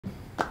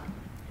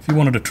If you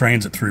wanted to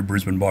transit through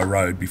Brisbane by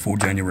road before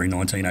January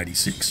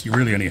 1986, you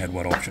really only had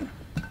one option.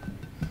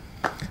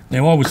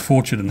 Now, I was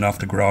fortunate enough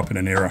to grow up in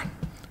an era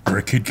where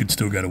a kid could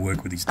still go to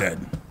work with his dad.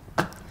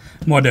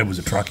 My dad was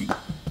a truckie,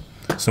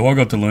 so I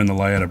got to learn the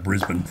layout of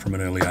Brisbane from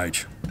an early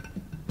age.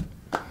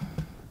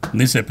 In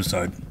this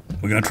episode,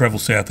 we're going to travel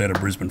south out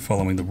of Brisbane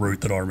following the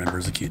route that I remember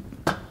as a kid.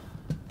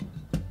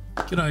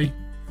 G'day,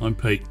 I'm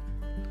Pete.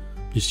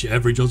 Just your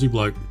average Aussie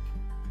bloke.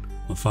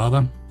 A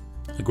father,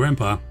 a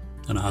grandpa,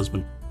 and a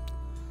husband.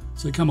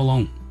 So come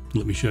along,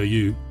 let me show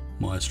you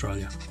my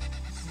Australia.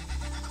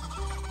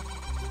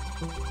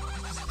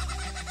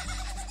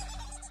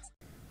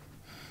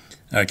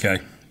 Okay,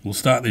 we'll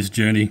start this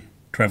journey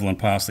travelling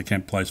past the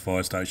Kemp Place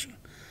fire station,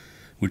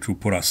 which will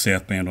put us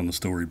southbound on the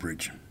Story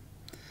Bridge.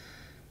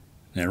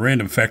 Now,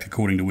 random fact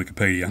according to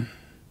Wikipedia,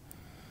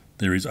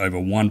 there is over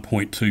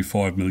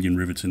 1.25 million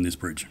rivets in this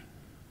bridge.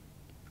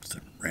 Just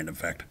a random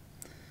fact.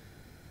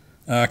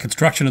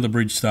 Construction of the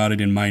bridge started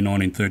in May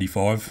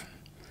 1935,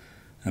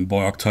 and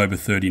by October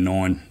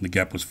 1939 the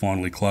gap was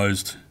finally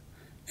closed,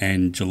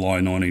 and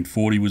July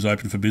 1940 was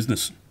open for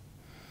business.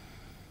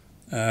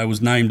 It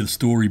was named the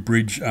Story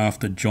Bridge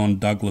after John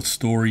Douglas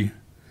Story,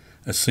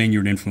 a senior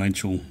and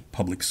influential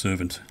public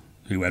servant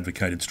who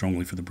advocated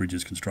strongly for the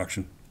bridge's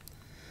construction.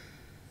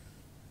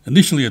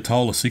 Initially, a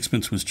toll of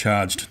sixpence was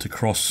charged to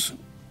cross,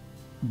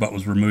 but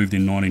was removed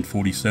in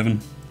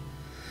 1947.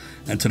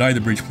 And today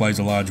the bridge plays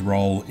a large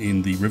role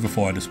in the river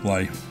fire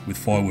display, with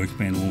fireworks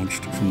being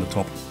launched from the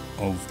top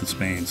of the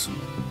spans.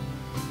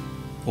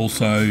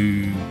 Also,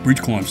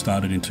 bridge climb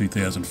started in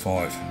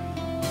 2005.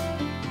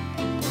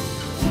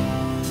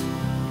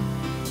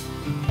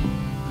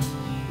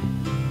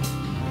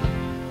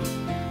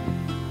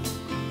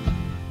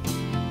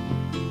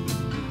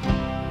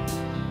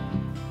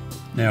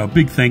 Now, a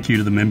big thank you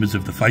to the members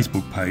of the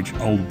Facebook page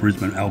Old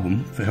Brisbane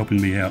Album for helping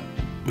me out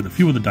with a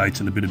few of the dates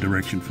and a bit of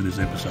direction for this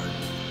episode.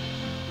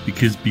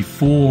 Because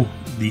before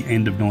the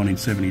end of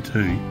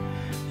 1972,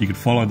 you could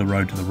follow the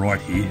road to the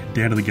right here,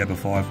 down to the Gabba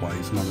Five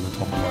Ways and onto the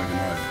top of Logan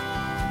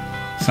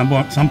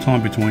Road.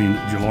 Sometime between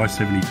July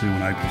 72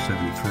 and April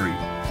 73,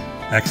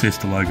 access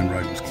to Logan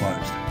Road was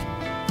closed.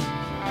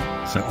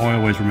 So I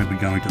always remember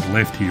going to the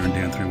left here and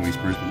down through East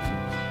Brisbane.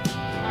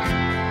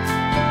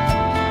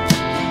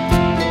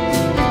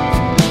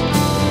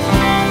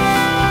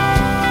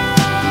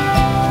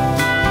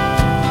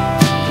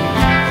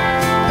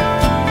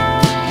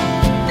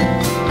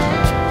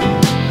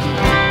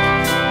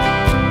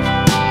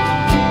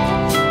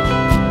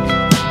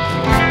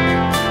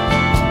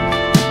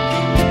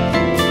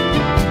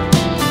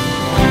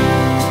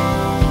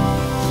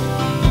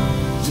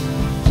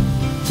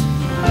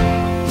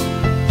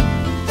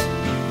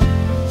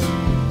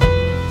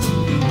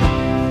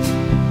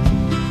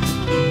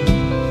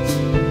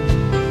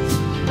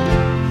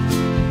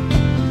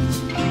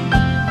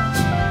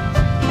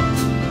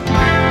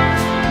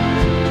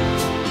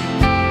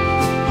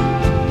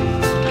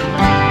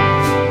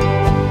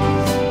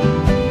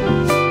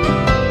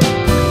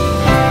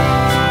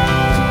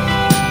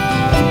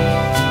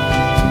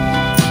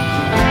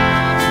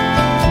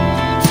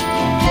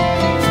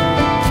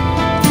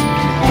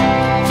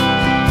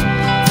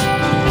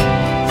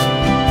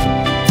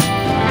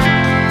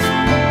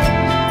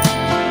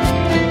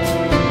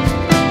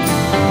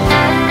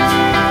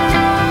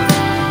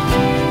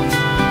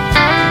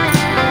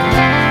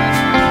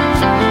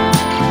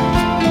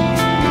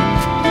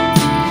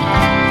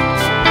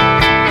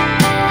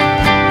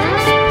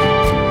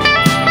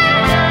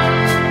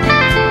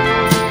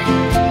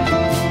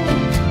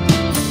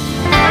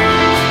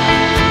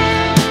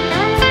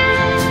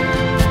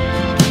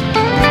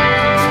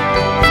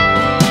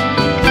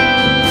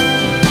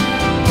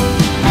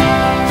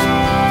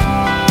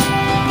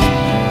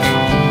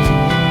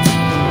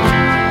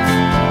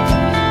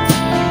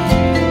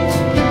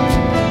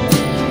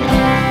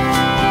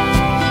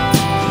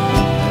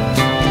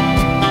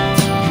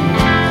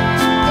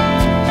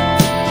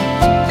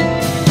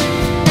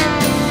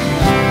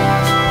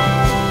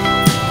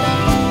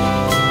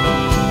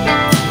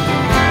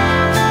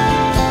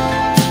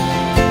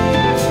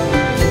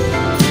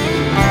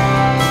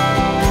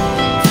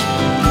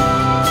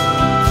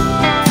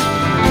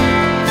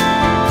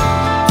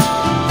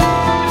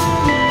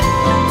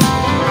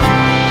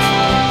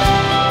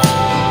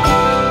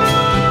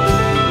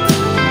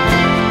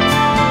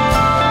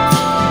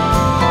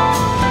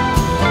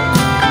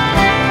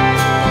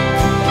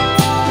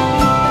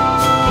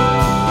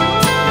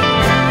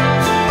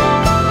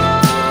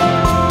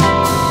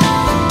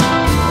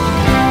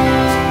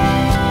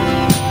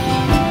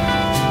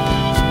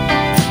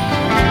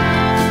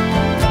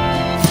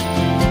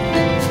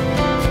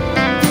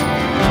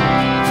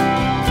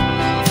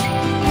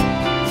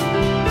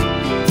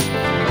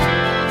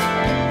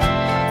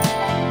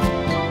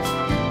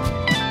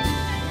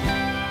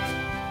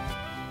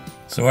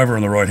 So over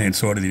on the right hand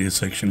side of the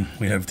intersection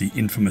we have the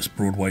infamous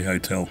Broadway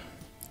Hotel.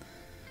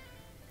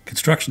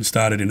 Construction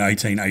started in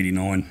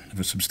 1889 of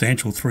a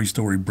substantial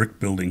 3-storey brick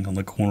building on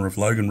the corner of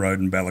Logan Road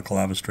and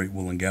Balaclava Street,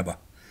 Wollongabba.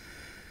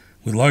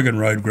 With Logan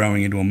Road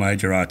growing into a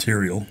major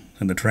arterial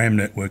and the tram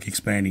network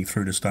expanding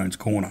through to Stones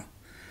Corner,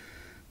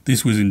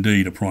 this was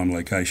indeed a prime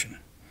location.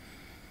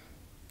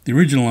 The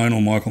original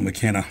owner, Michael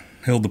McKenna,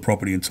 held the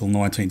property until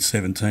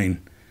 1917,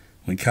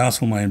 when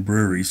Castlemaine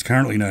Breweries,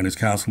 currently known as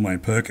Castlemaine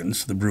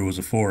Perkins, the brewers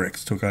of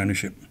 4X, took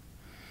ownership.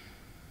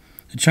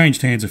 It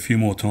changed hands a few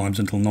more times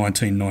until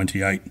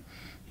 1998,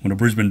 when a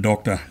Brisbane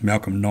doctor,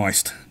 Malcolm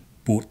Neist,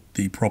 bought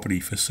the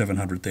property for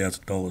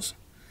 $700,000.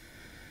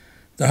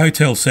 The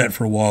hotel sat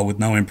for a while with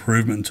no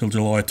improvement until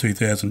July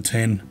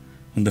 2010,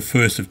 when the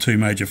first of two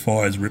major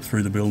fires ripped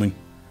through the building.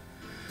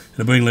 It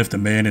had been left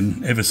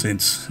abandoned ever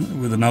since,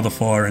 with another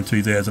fire in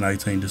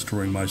 2018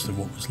 destroying most of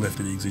what was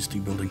left of the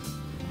existing building.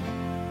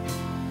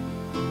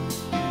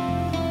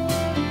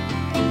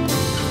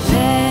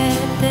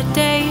 Let the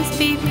days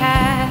be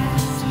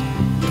past,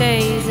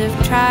 days of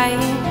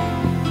trying.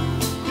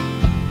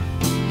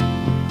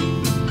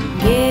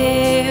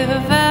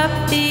 Give up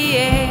the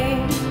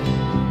aim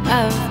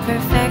of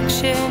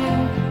perfection.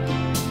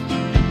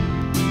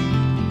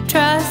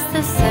 Trust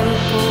the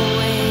simple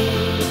ways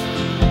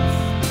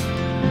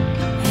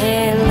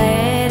and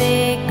let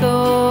it go.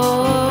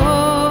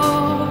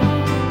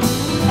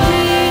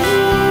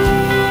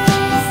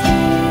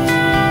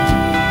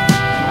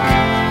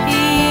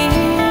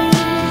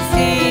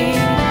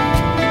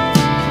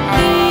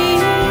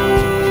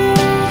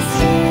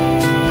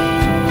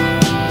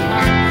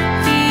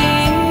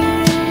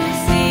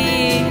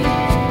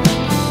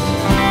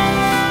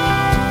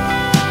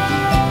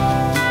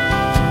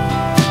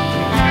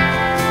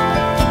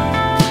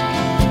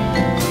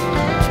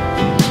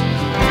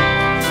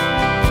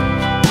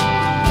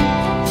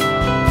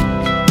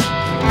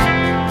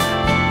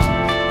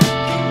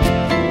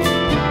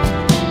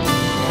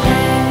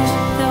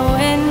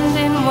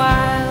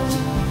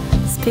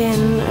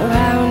 Spin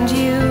around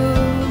you,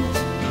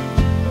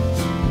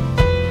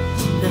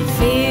 the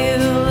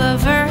feel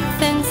of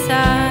earth and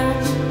sun,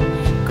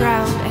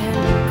 ground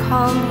and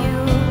calm you.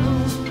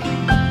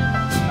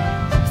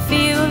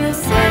 Feel the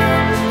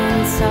sand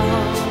and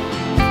song,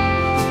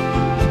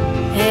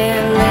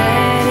 and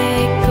let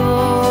it go.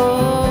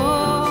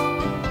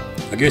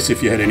 I guess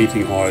if you had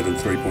anything higher than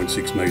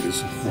 3.6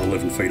 metres, or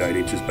 11 feet 8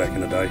 inches back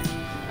in the day,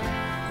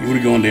 you would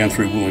have gone down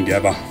through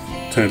Woolloongabba,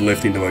 turned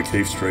left into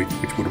O'Keefe Street,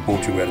 which would have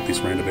brought you out at this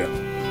roundabout.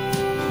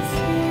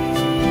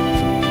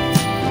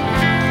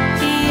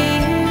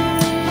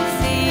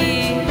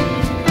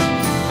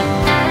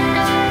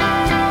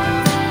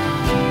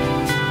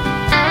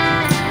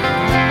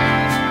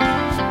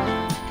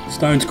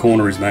 Stones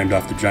Corner is named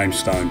after James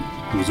Stone,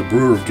 who was a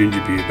brewer of ginger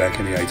beer back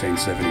in the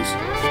 1870s.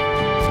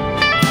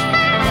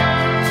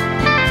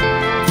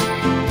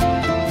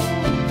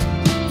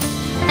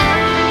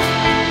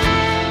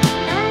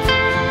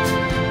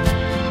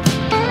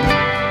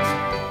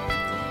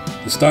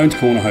 The Stones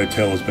Corner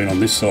Hotel has been on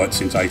this site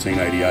since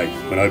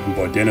 1888, when opened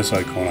by Dennis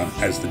O'Connor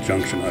as the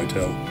Junction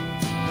Hotel.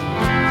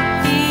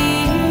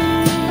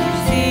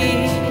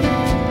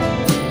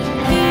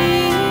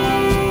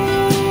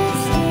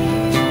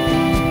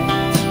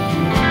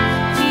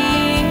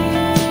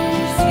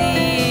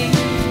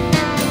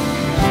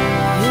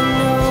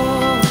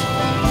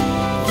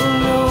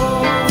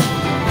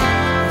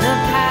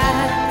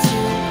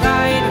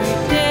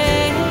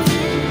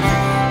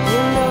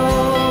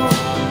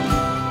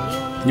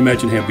 Can you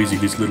imagine how busy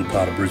this little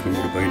part of Brisbane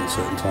would have been at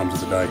certain times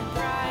of the day?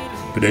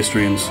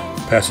 Pedestrians,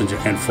 passenger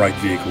and freight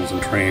vehicles and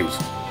trams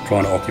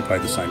trying to occupy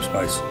the same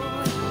space.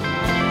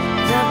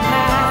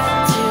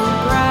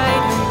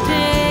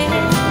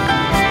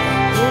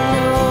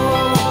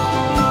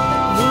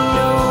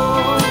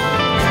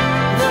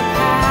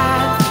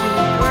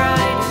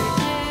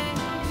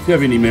 If you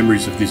have any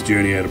memories of this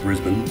journey out of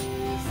Brisbane,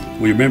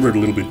 or you remember it a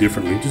little bit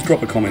differently, just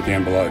drop a comment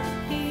down below.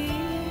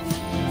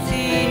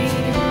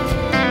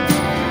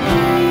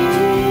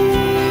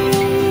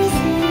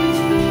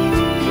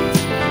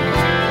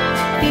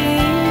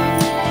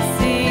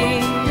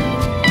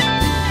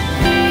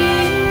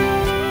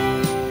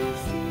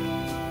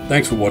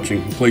 Thanks for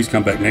watching. Please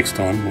come back next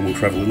time when we'll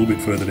travel a little bit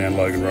further down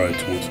Logan Road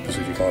towards the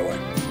Pacific Highway.